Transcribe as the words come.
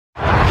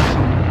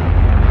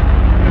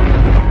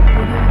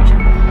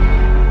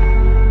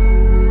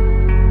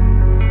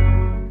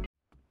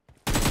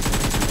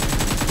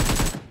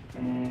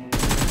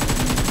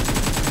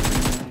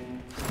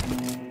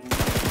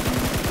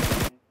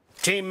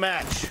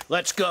match.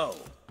 Let's go.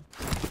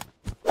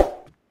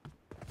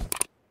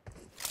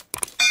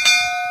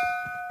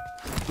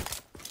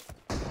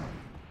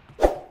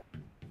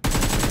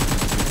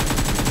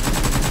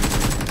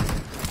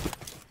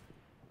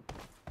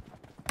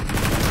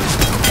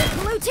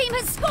 Blue team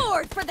has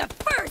scored for the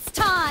first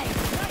time!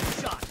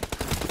 Nice shot!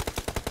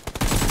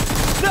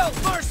 No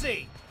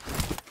mercy!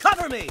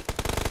 Cover me!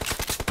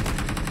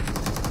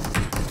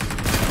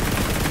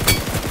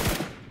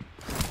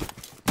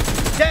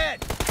 Dead!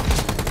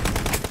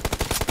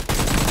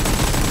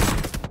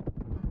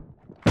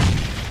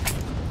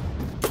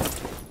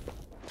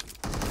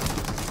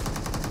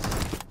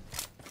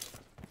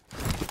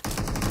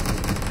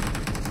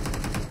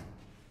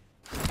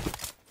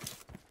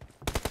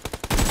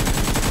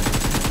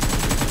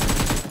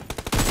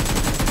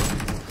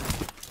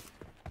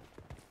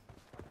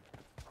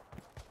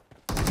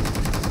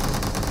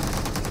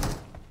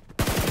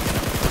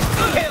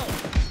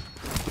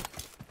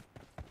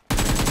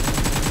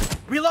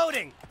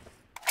 Reloading!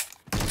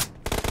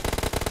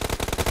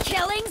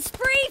 Killing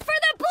spree for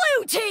the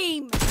blue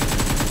team!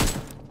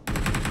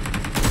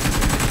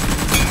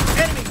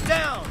 Enemies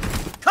down!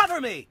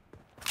 Cover me!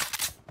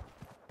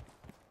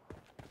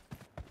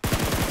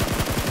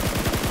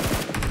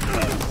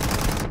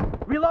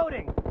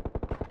 Reloading!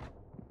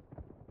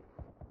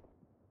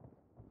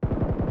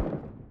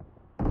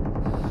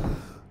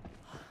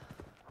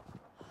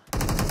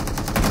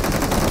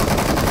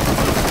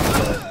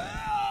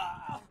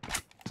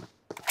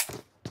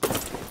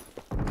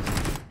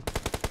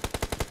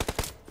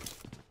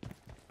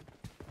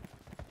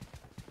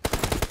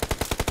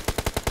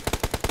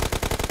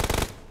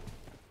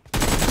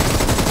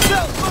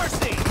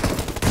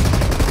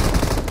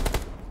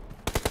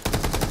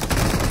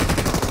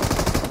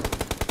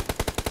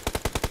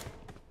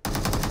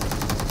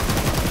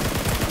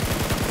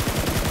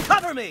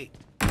 Me.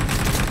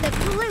 The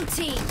blue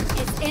team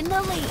is in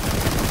the lead.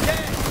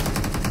 Dead.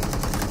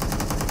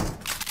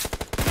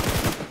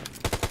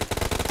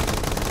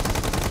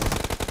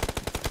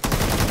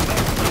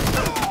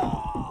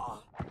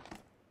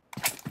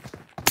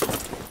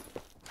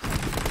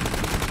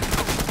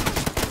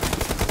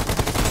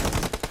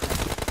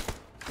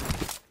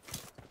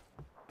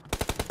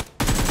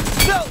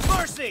 No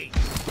mercy.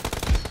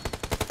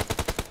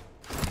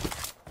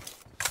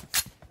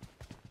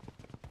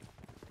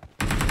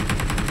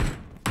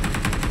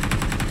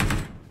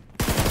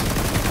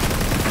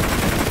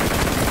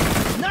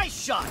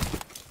 Shot.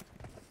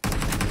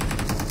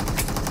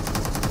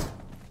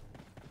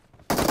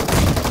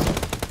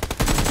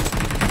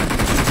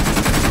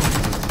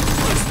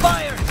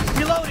 Expired.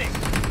 Reloading.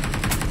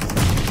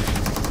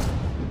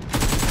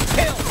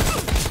 Kill.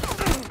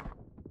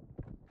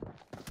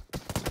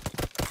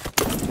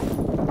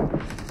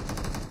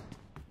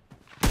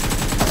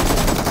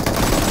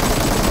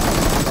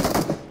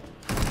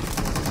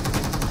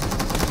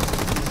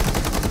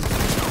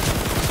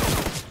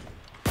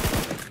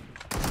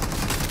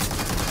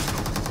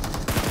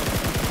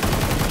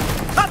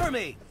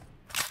 Me.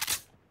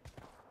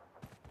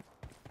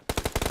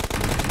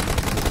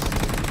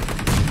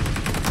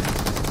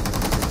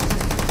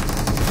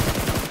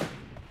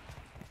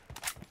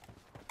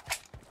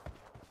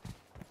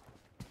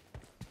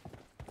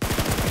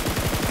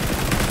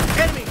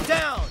 Enemy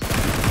down.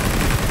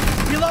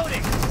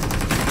 Reloading.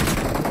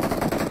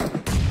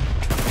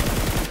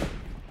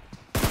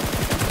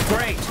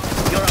 Great.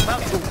 You're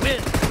about to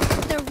win.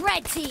 The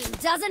red team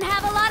doesn't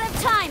have a lot of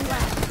time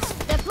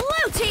left. The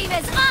blue team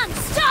is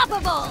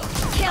unstoppable!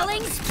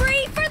 Killing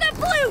spree for the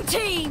blue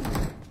team!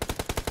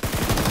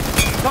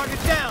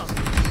 Target down!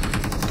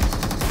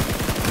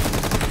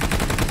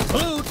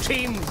 Blue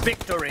team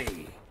victory!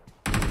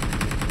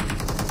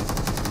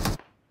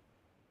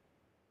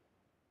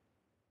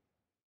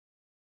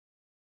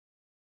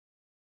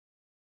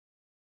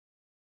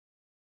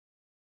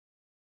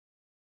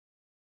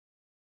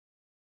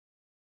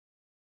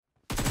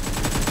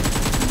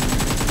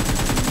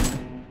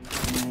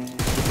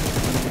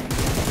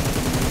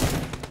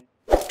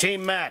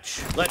 Team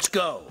match, let's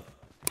go.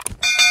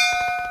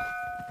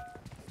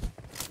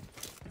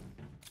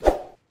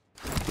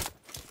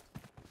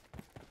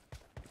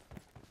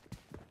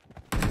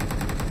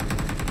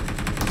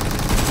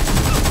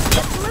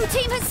 The blue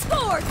team has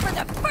scored for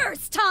the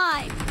first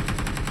time.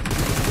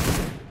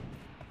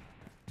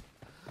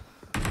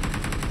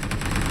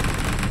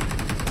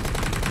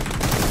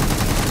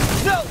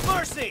 No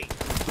mercy!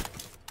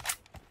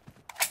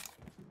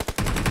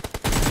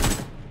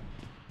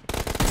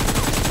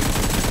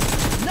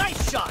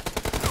 Nice shot!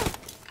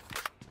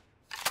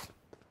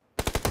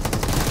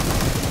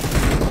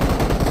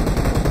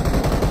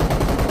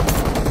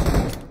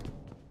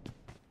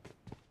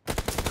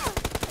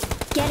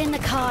 Get in the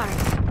car.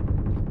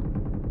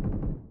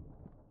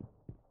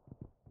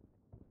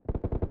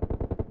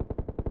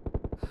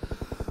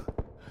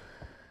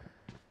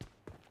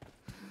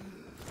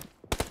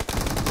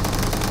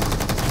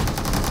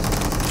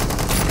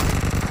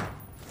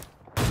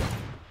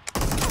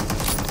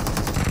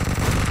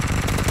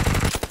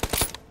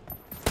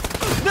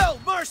 No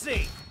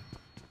mercy!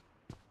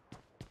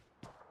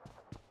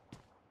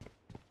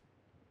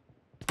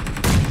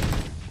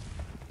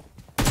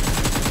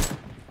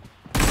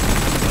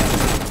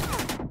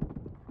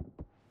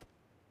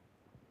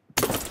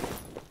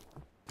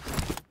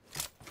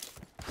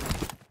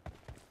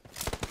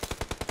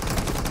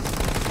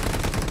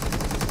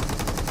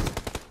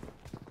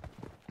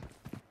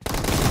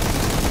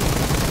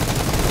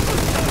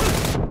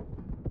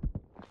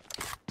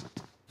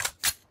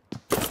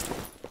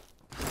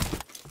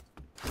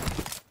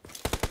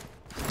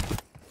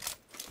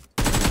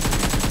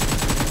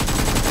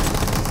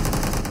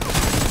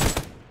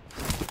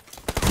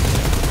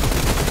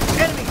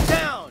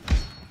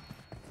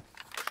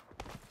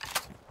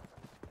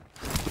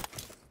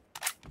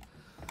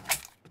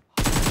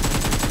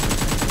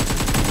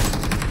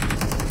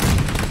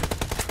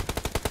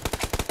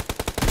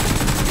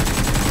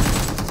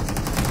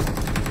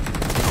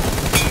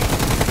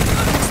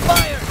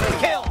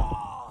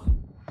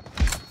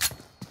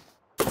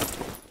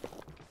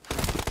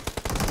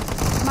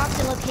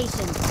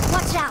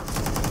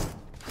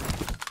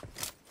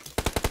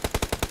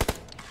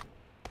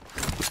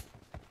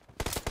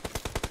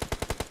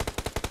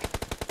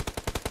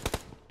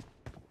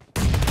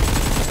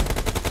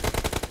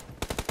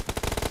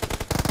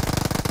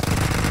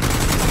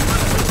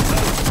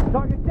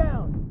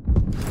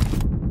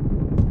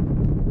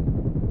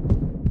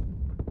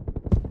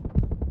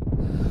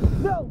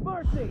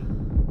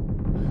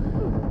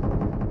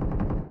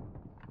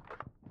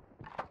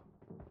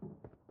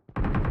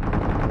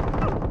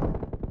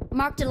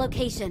 Marked a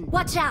location.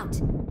 Watch out!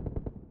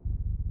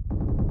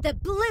 The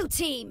blue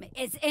team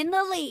is in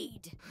the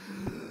lead.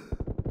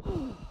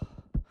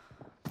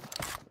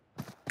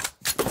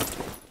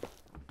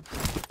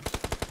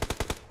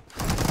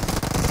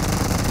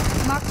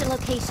 Marked a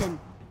location.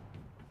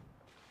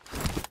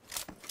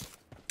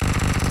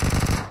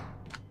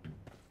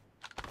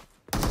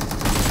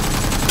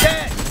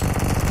 Dead!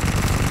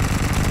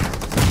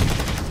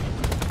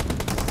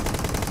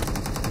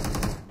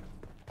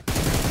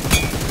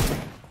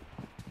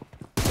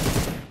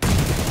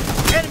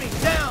 Enemy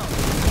down!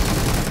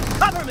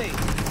 Cover me!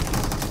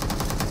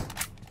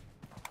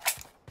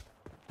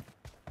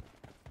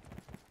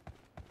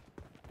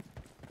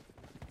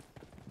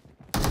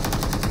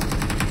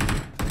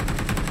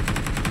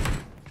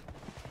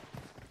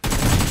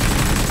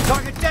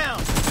 Target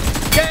down!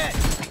 Dead!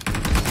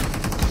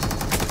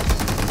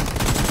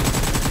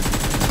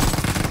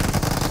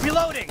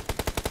 Reloading!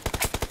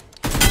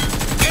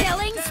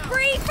 Killing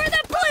spree for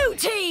the blue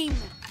team!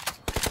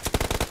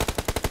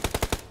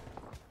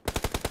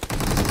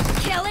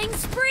 Killing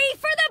spree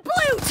for the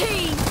blue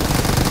team!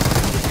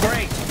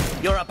 Great!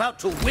 You're about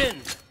to win!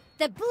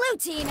 The blue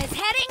team is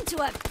heading to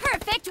a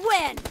perfect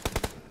win!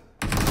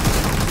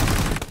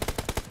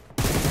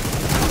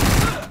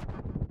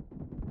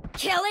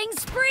 Killing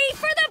spree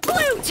for the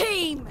blue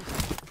team!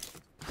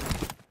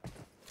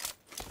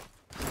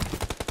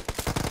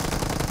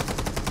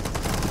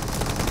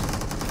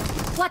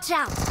 Watch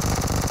out!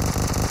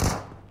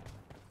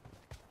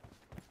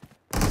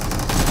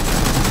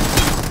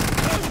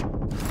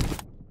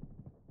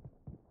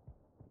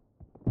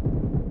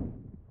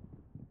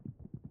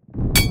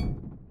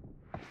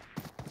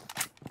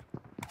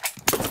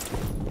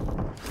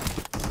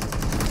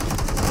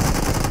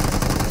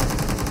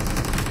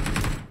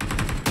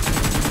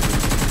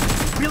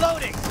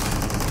 Reloading!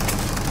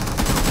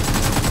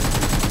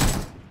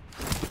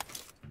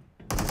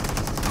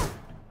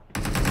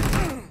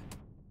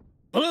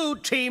 Blue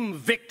team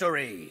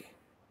victory!